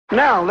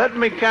Now, let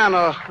me kind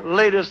of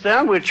lay this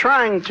down. We're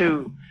trying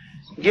to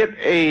get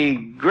a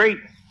great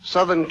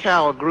Southern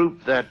Cal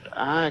group that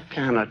I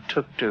kind of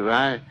took to.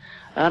 I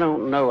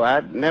don't know.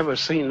 I'd never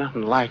seen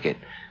nothing like it.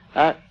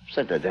 I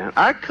set that down.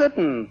 I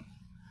couldn't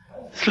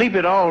sleep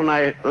it all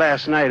night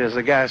last night, as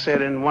the guy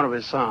said in one of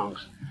his songs.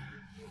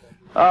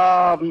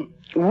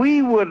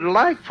 We would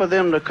like for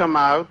them to come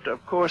out.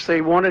 Of course,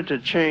 they wanted to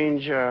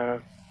change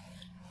their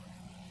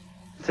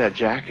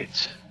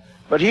jackets.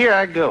 But here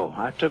I go.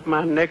 I took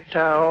my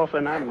necktie off,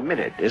 and I meant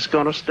it. It's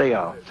going to stay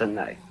off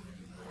tonight,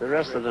 the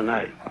rest of the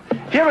night.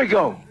 Here we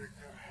go.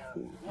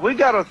 We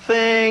got a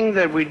thing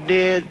that we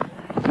did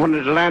on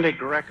Atlantic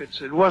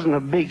Records. It wasn't a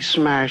big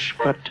smash,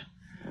 but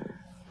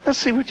let's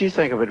see what you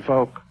think of it,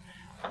 folk.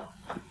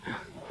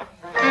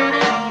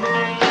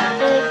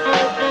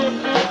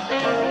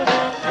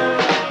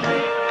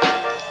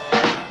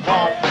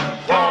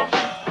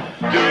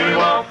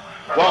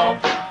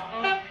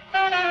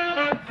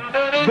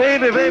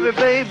 Baby, baby,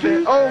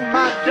 baby, oh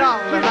my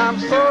darling, I'm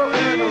so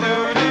in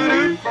love with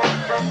you.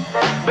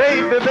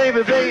 Baby,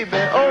 baby, baby,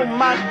 oh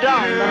my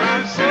darling,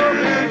 I'm so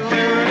in love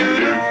with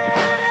you.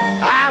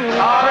 I'm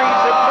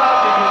crazy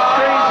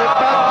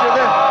about you,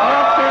 there's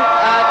nothing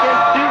I can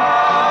do.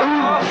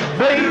 Ooh,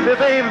 baby,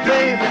 baby,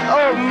 baby,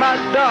 oh my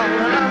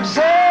darling, I'm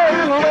so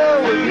in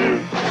love with you.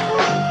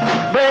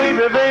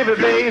 Baby, baby,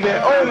 baby,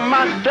 oh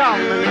my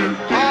darling,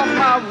 all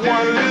my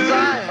one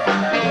desire.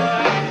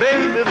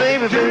 Baby,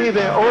 baby,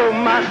 baby, oh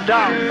my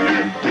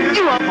darling,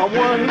 you are my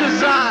one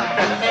desire.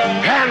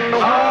 And the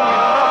one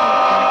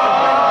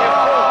you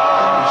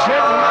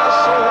set my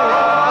soul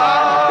on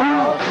fire.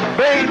 Ooh,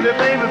 baby,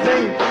 baby,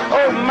 baby,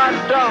 oh my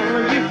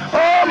darling, you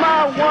are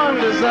my one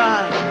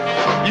desire.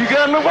 You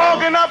got me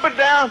walking up and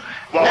down,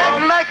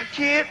 acting like a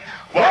kid.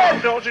 Well,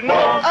 don't you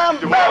know I'm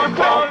about to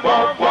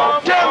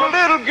walk. Tell me,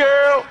 little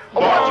girl,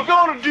 what you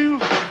gonna do?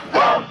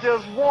 I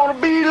just wanna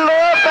be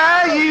loved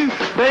by you.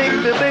 Baby,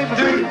 baby,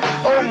 baby,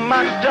 oh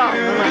my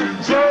darling,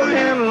 I'm so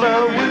in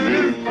love with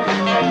you.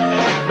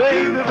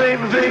 Baby,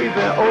 baby,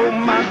 baby, oh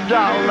my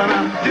darling,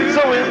 I'm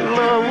so in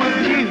love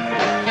with you.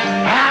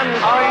 I'm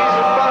crazy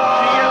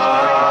about you, yes,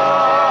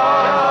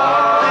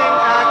 nothing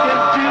I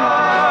can do.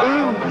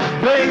 Ooh,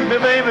 baby,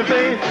 baby,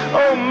 baby,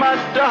 oh my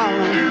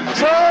darling,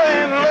 so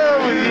in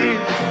love with you.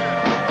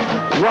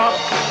 Walk,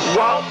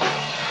 walk,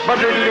 but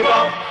do you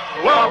walk,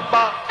 walk,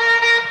 walk.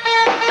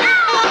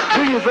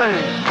 Do you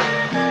think?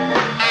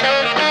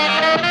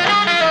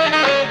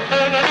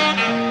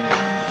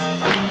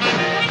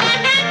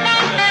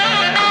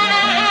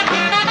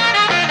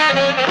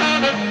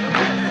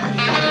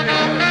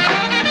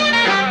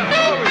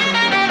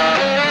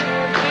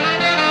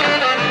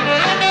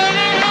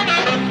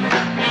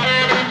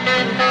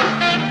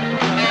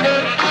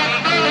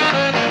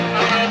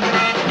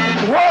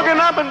 Walking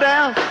up and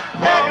down,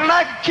 acting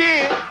like a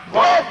kid.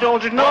 Well,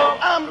 don't you know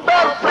I'm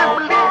about to flip a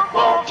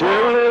lip?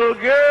 Tell a little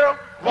girl,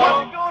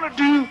 what you gonna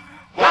do?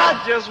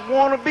 I just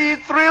wanna be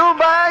thrilled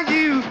by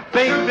you.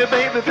 Baby,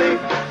 baby, baby,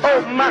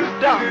 oh my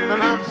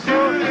darling, I'm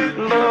so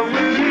in love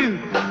with you.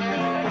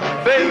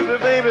 Baby,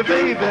 baby,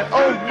 baby,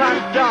 oh my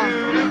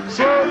darling,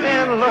 so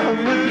in love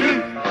with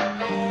you.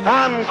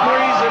 I'm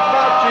crazy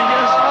about you,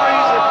 yes,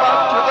 crazy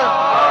about you, there's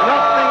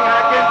nothing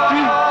I can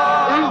do.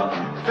 Ooh,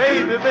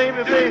 baby,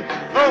 baby, baby,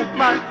 oh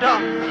my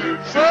darling,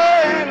 so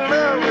in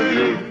love with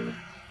you.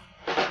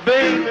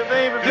 Baby,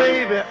 baby,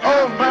 baby,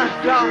 oh my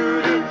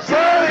darling, so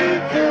in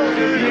love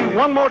with you.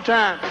 One more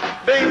time.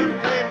 Baby,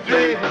 baby,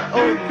 baby,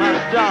 oh my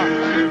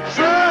darling,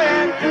 so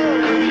in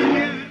love with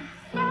you.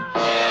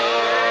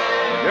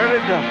 There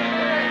it goes.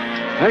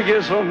 Thank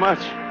you so much.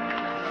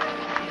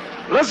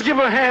 Let's give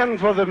a hand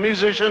for the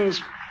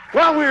musicians.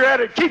 While we're at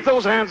it, keep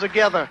those hands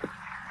together.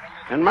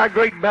 And my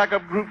great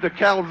backup group, the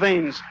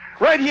Calvanes.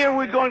 Right here,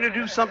 we're going to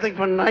do something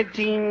from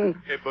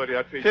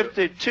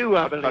 1952,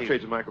 I believe. I'll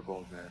trade the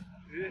microphones, man.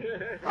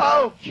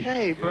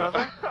 Okay,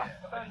 brother.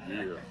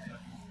 Yeah.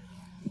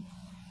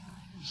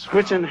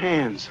 Switching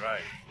hands.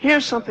 Right.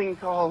 Here's something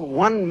called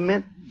One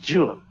Mint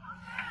Julep.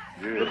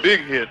 Yeah,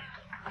 big hit.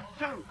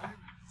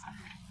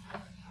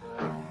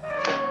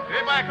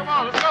 Everybody, come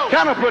on, let's go.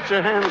 Kind of put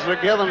your hands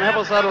together and help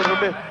us out a little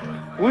bit.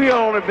 We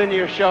only been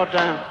here a short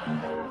time.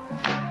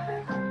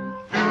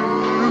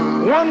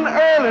 One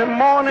early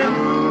morning,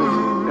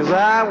 as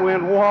I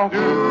went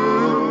walking,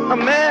 I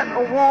met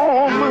a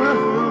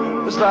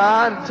woman,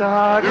 started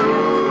talking.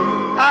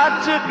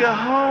 I took her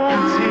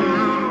home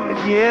to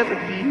get a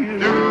view,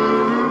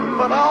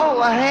 but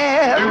all I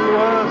had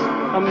was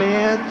a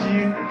mint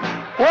julep.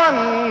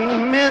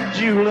 One mint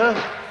julep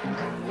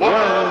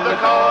was the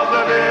cause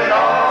of it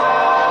all.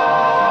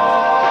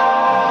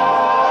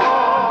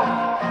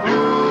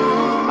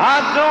 I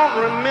don't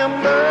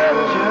remember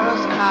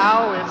just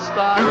how it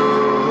started,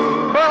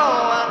 but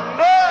all I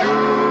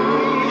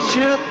know, we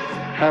should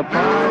have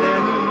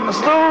parted. I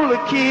stole a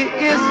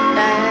kiss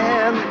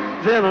and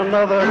then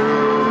another.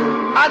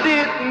 I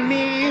didn't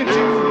mean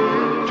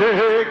to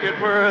take it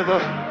further.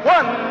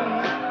 One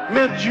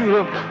mint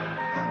julep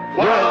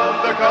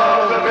was the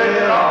cause of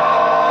it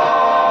all.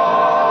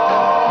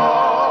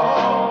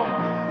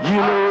 You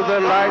know the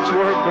lights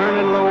were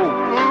burning low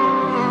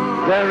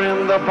there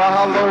in the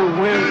parlor.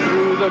 Went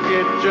through the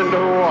kitchen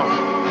door.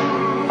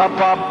 I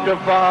popped your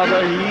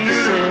father, he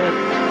said,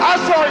 I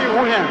saw you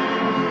win.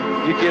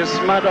 You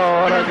kissed my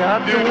daughter,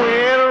 got to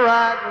win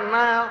right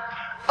now.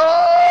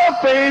 Oh,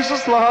 face of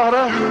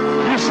slaughter,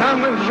 you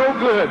sounding so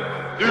good.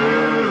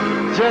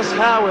 Just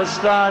how it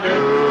started,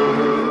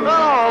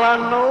 all I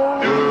know,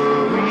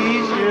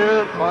 we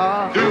should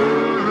fall.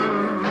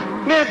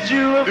 Mint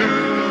Julep,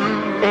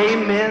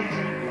 amen.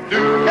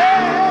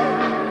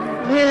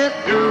 Mint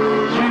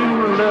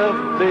Julep,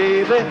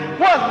 baby.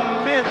 What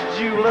Mint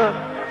Julep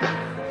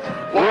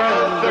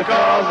was the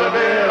cause of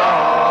it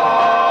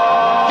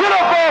all? Get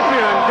up off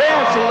here and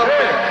dance a little bit.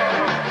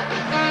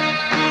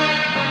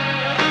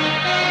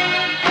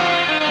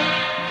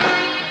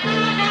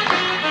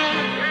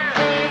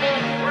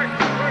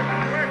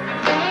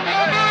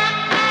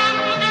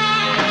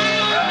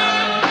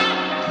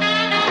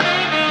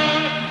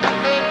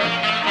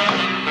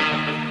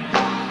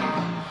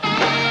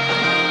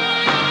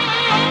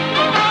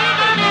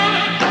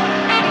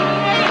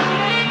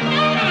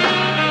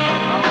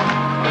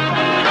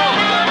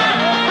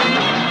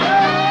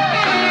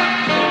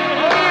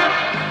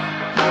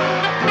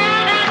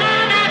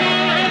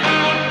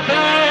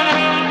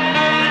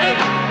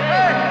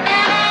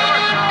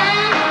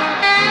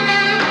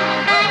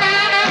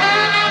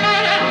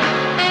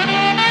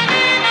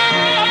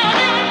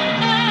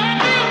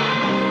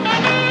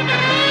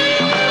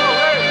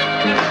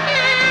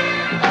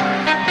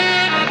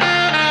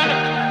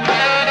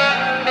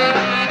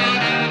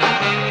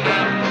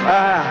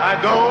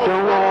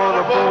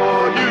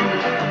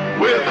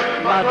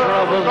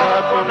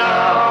 From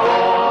now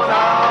on,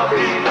 I'll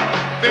be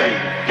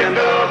thinking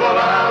double.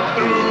 I'm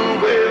through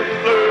with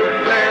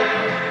flirting and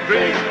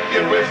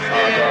drinking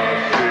whiskey.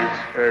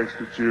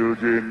 Extra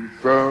children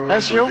from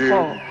that's your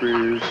fault.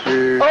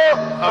 Oh,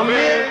 I'm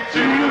in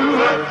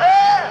Julep.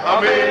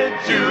 I'm in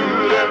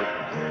Julep.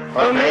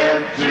 I'm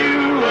in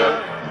Julep.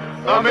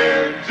 I'm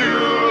in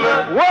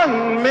Julep.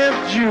 One Mint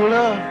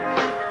Julep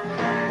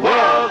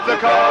was the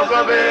cause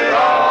of it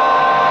all.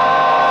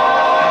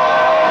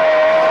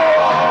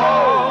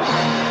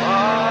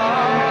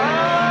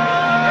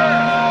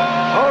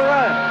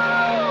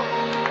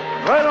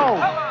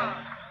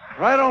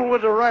 Right on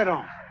with the right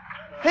on.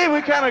 Hey,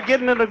 we're kind of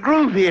getting in the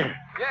groove here.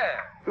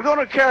 Yeah. We're going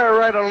to carry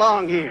right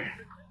along here.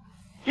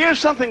 Here's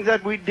something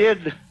that we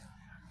did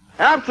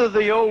after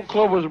the old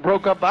Clovers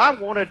broke up. I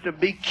wanted to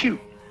be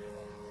cute.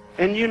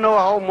 And you know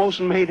I almost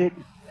made it.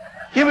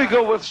 Here we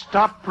go with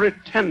Stop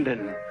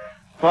Pretending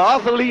for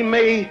Arthur Lee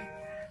May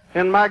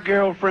and my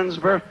girlfriend's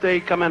birthday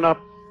coming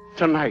up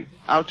tonight.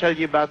 I'll tell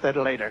you about that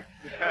later.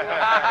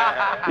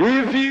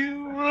 If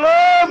you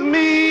love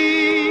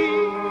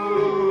me,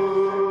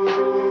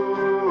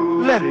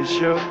 let it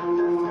show.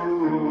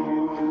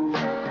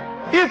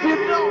 If you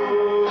don't,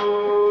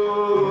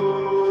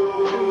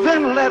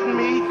 then let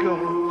me go.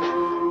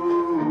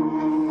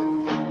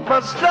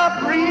 But stop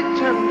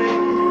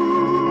pretending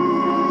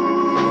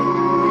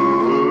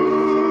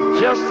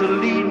just to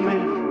lead me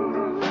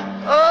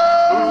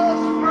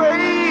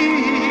astray.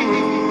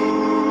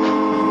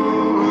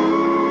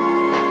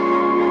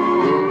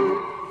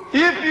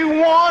 If you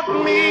want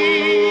me,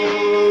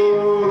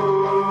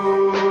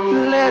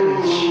 let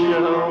it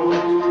show.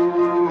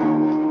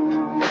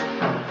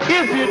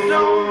 If you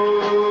don't,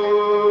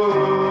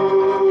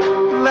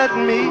 let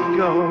me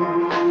go.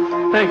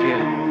 Thank you.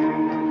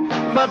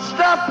 But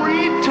stop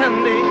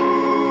pretending.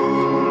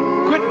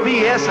 Quit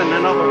BSing,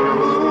 in other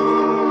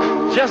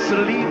words. Just to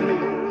leave me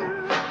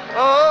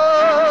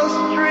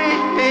astray.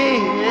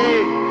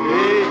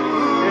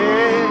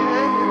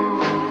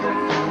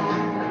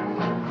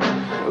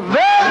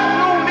 There's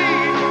no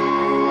need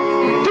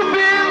to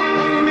build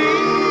me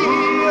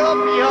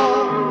up,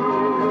 y'all.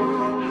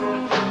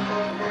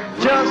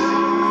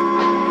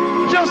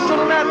 Just to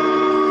let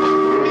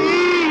me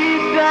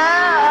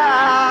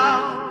down.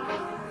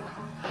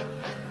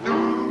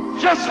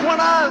 Just when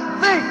I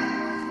think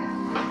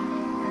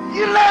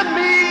you let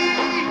me,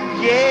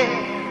 yeah.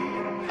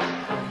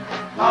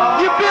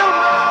 You build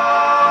me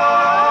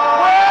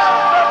well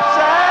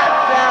upside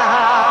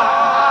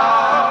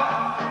down.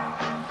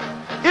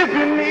 If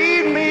you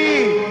need me,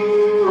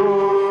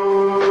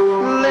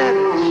 let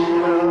it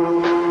show.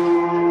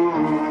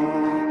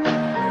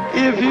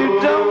 If you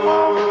don't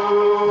want,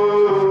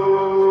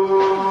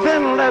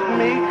 then let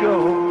me go.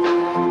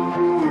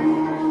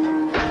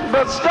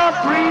 But stop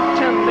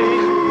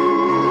pretending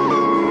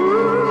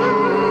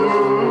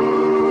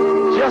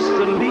just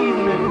to leave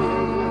me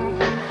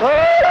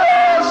astray.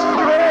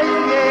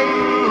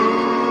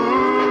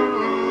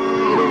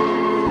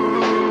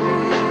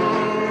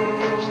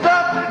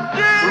 Stop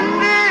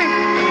pretending,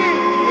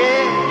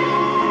 yeah.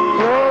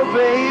 Oh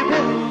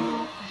baby,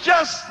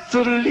 just to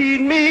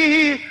lead me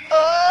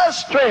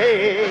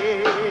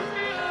astray.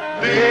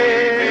 Lead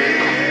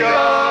me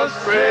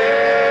astray.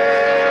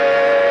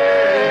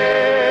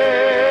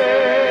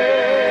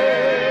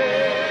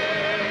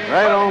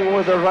 Right on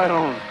with the right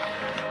on.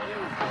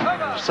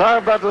 Sorry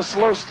about the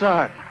slow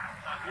start.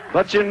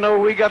 But you know,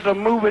 we got to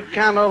move it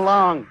kind of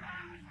along.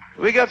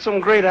 We got some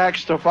great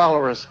acts to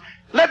follow us.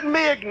 Let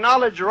me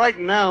acknowledge right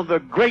now the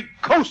great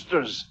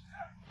coasters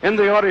in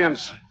the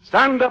audience.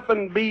 Stand up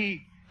and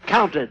be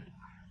counted.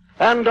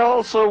 And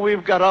also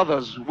we've got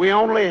others. We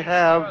only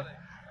have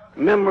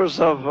members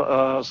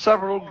of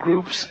several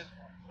groups.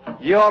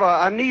 You ought to,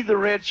 I need the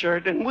red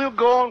shirt, and we'll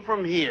go on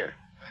from here.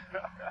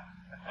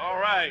 All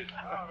right.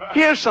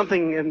 Here's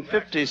something in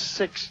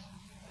 '56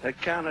 that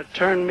kind of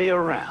turned me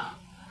around.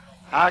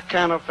 I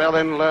kind of fell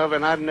in love,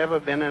 and I'd never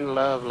been in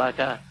love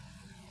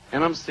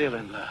and I'm still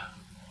in love.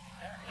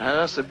 Now,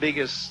 that's the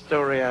biggest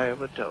story I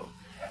ever told.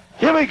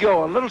 Here we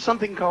go, a little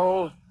something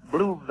called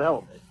Blue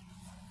Velvet.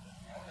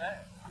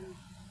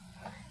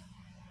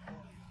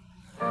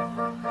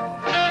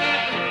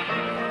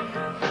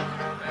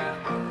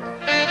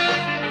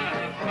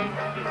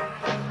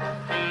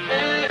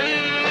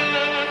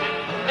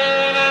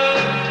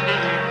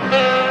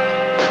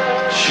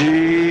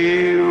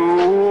 She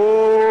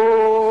wore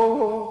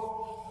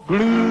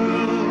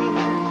blue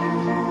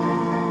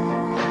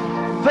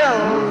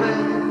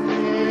velvet,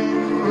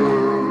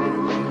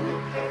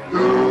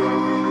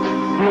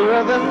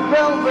 bluer than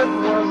velvet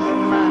was the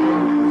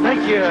night.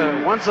 Thank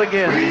you, once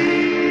again.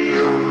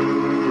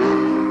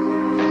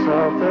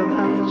 Softer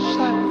than the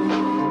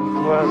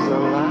sun was the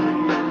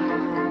light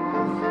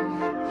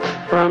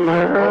from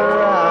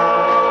her eyes.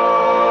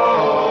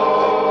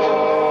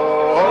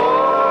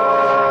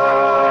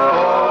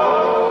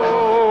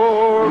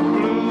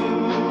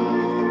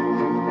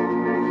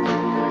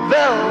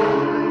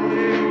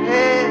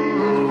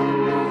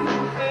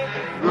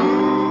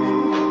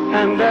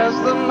 And as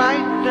the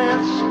night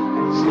danced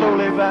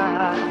slowly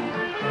by,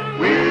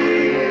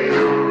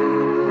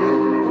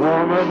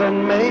 warmer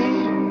than May,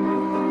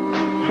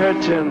 her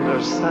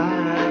tender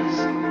sighs,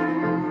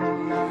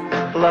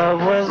 love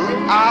was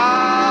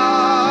ours.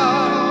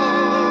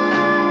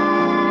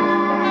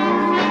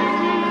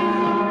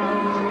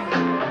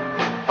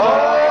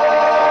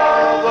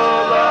 All the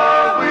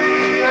love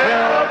we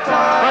held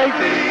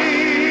tightly,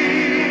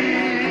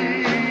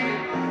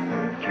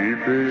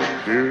 keeping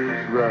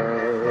his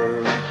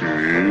right to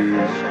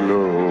his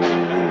glow.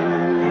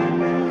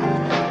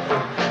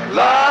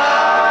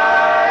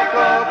 Like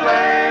a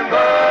flame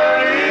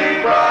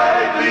burning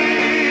brightly,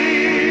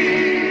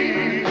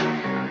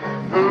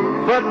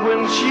 but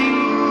when she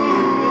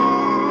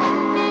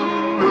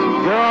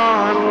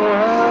gone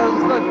was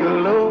the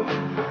glow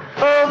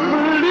of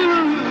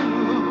blue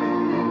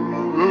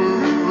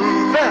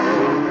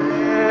velvet,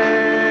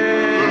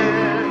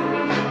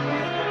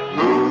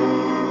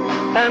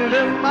 and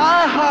in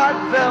my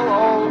heart there'll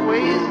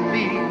always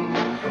be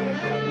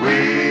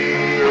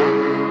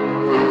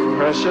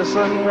precious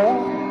and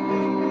warm,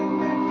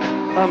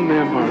 a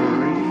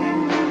memory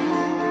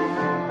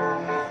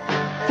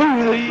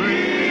through the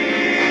years,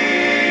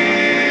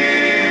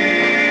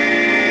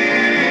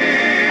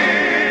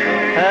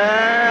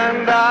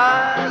 and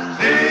I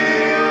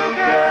still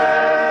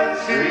can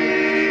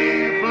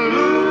see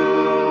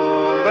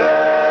blue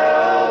velvet.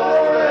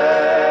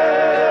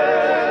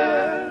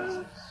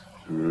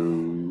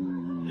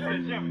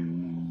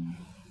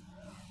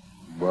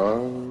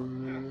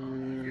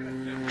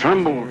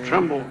 Tremble,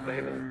 tremble,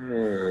 baby.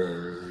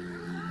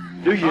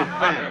 Do your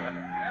thing.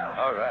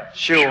 All right.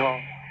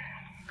 Sure.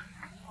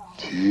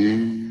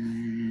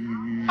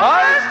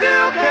 I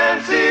still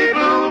can see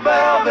blue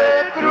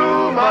velvet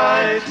through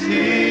my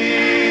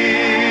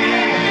tears.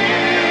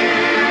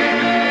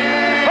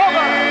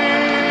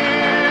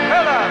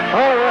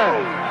 All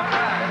right.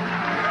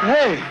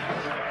 Hey,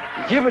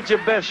 give it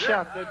your best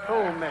shot. They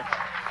told me.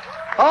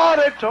 Oh,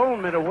 they told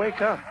me to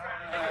wake up.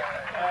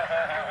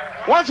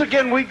 Once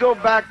again, we go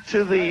back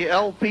to the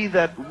LP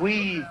that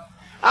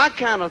I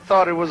kind of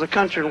thought it was a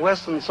country and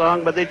western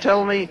song, but they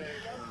tell me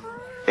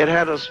it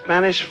had a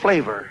Spanish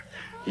flavor.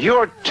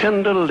 Your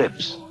Tender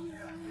Lips.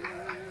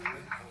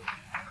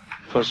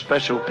 For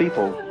special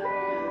people.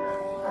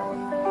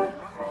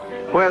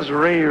 Where's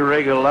Ray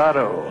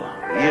Regalado?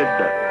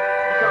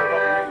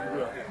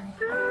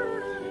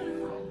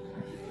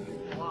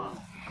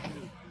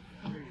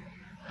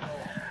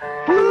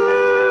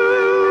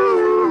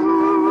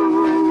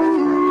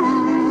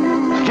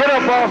 Get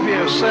up off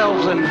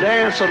yourselves and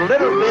dance a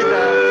little bit.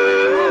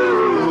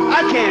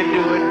 I can't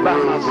do it by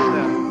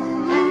myself.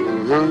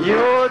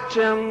 Your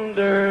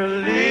tender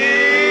lips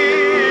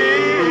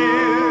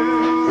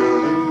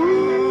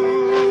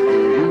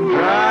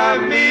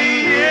drive me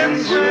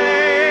insane,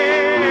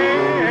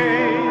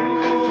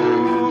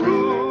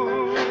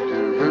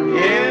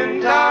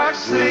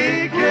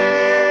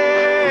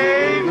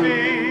 intoxicate me,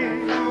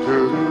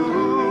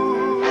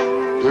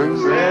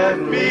 set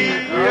me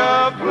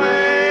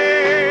aflame.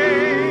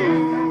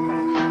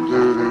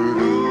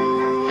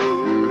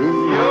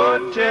 Your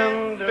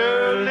tender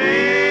lips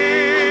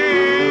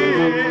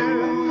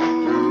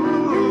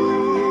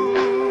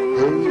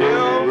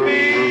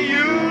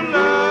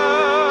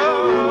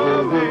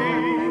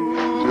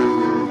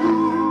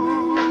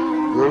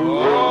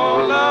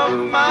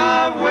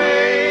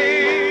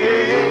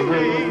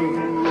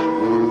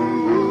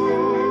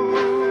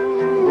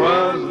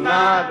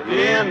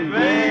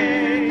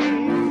baby.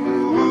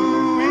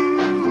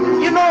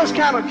 You know it's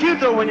kind of cute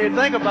though when you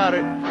think about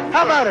it.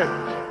 How about it?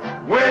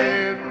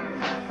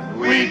 When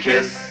we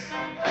kiss,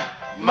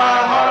 my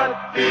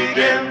heart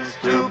begins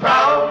to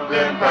pound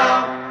and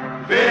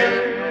pound.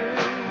 Then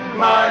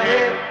my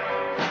head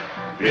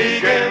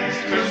begins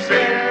to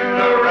spin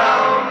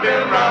around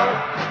and round.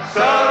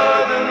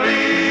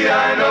 Suddenly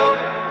I know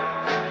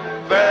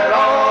that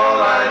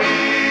all I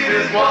need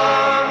is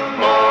one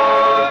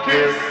more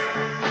kiss.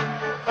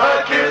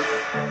 A kiss,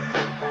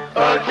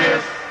 a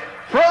kiss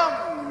From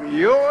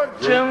your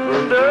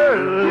tender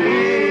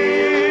lips.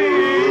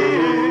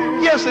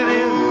 Yes it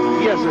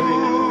is, yes it is.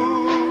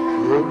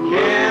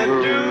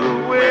 Can't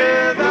do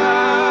without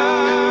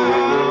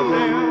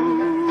them.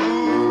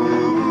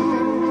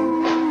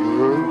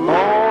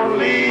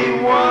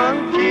 Only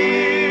one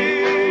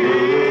kiss,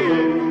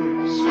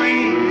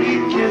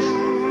 sweet kiss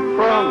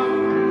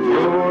from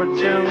your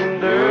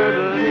tender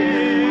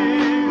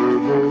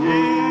lips.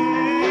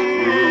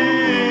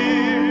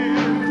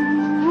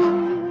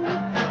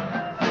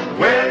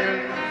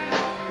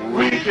 when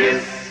we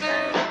kiss.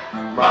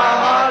 My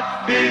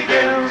heart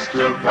begins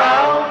to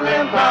pound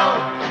and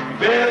pound.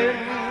 Then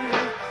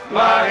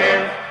my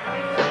head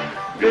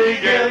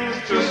begins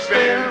to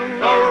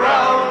spin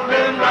around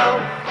and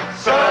round.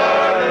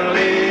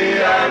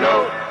 Suddenly I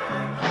know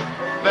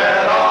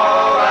that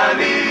all I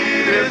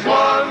need is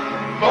one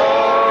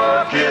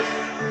more kiss.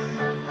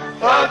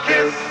 A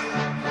kiss,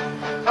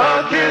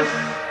 a kiss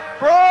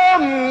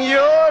From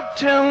your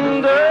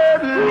tender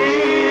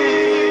lips.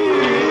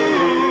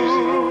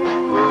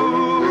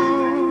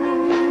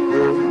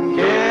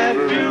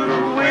 Can't do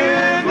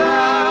without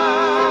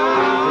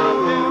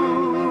them.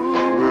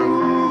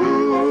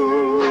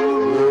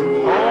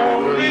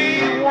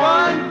 Only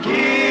one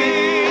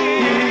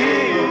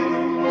kiss,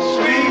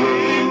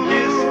 sweet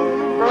kiss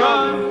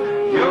from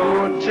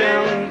your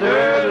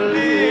tender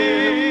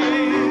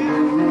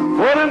lips.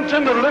 Boy, them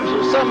tender lips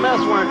were something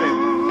else, weren't they?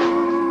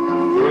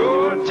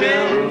 Your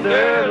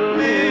tender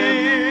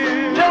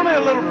lips. Tell me a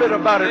little bit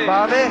about it,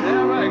 Bobby.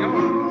 Yeah, right, come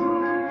on.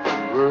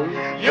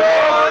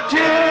 your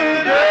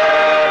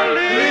tender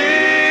lips.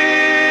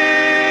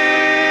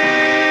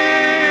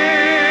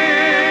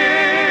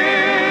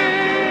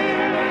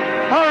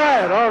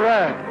 All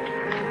right.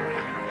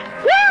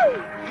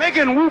 Woo!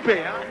 Making whoopee,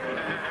 huh?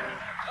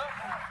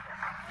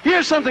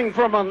 Here's something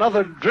from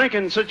another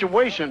drinking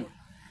situation.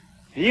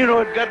 You know,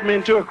 it got me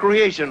into a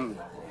creation.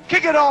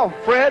 Kick it off,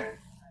 Fred.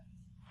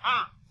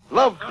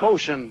 Love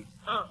potion.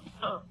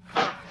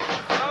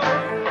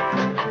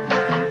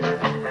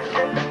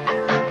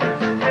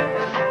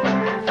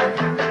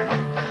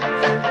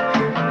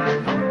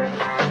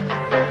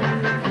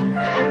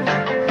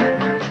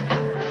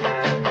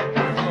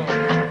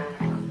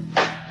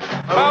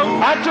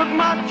 I took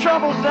my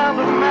troubles down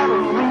to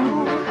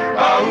Mataroo.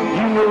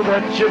 You know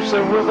that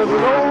gypsy with a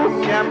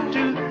low cap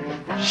too.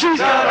 She's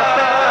got a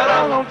fat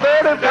on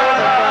 35.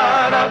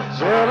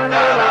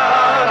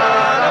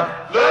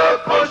 Love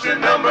potion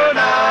number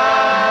 9.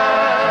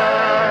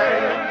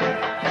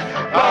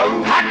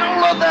 I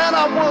know that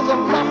I was a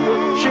lot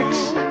with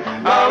chicks.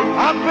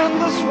 I've been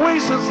this way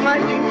since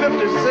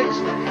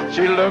 1956.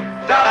 She looked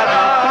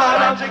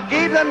fine and she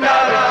gave the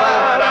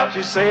nod.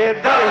 She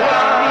said,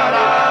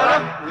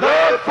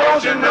 Love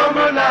potion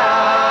number 9.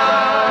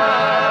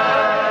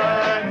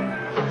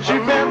 She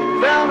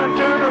bent down and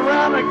turned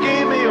around and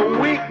gave me a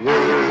wink. She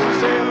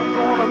said, I'm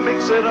gonna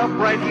mix it up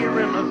right here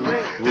in the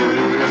sink.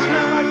 It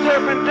smelled like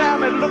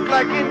turpentine, it looked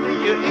like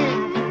India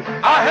ink.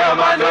 I held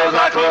my nose,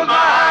 I closed my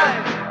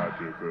eyes.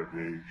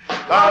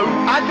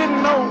 I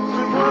didn't know if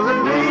it was a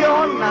day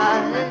or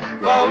night.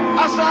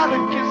 I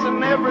started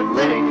kissing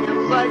everything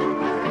in sight.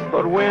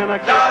 But when I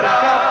got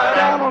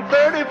down on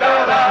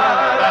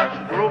 35, she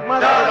broke my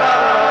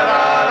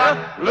heart.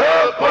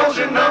 Love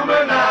potion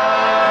number 9.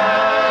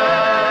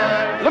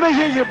 Let me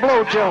hear you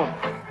blow, Joe.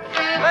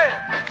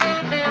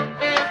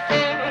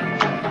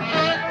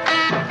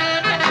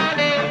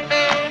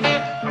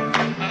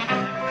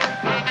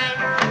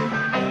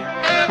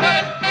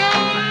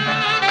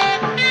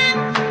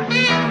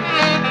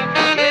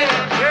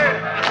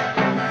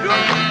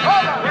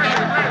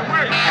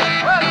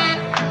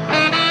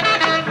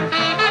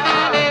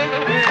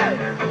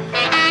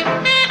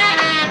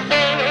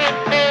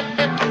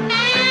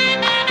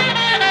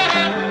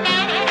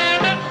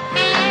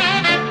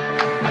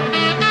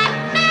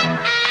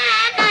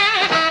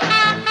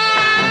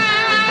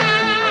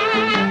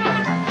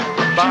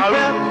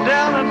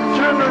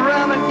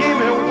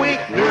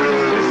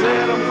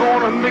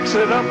 Mix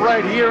it up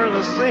right here in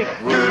the sink.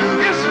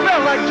 It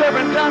smelled like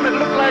turpentine, it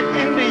looked like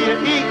India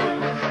ink.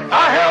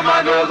 I held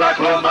my nose, I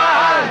closed my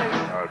eyes.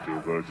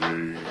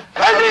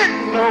 I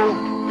didn't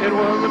know it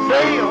was a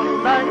day or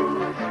night.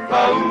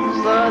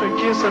 I started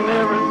kissing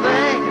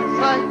everything in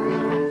sight.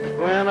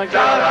 When I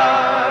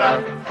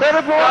got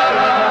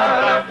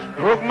 34,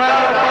 broke my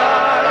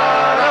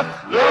heart.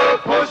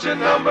 Love potion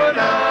number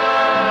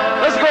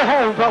 9. Let's go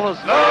home, fellas.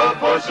 Love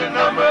potion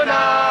number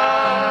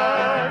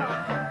 9.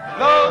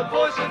 Love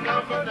potion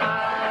number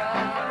 9.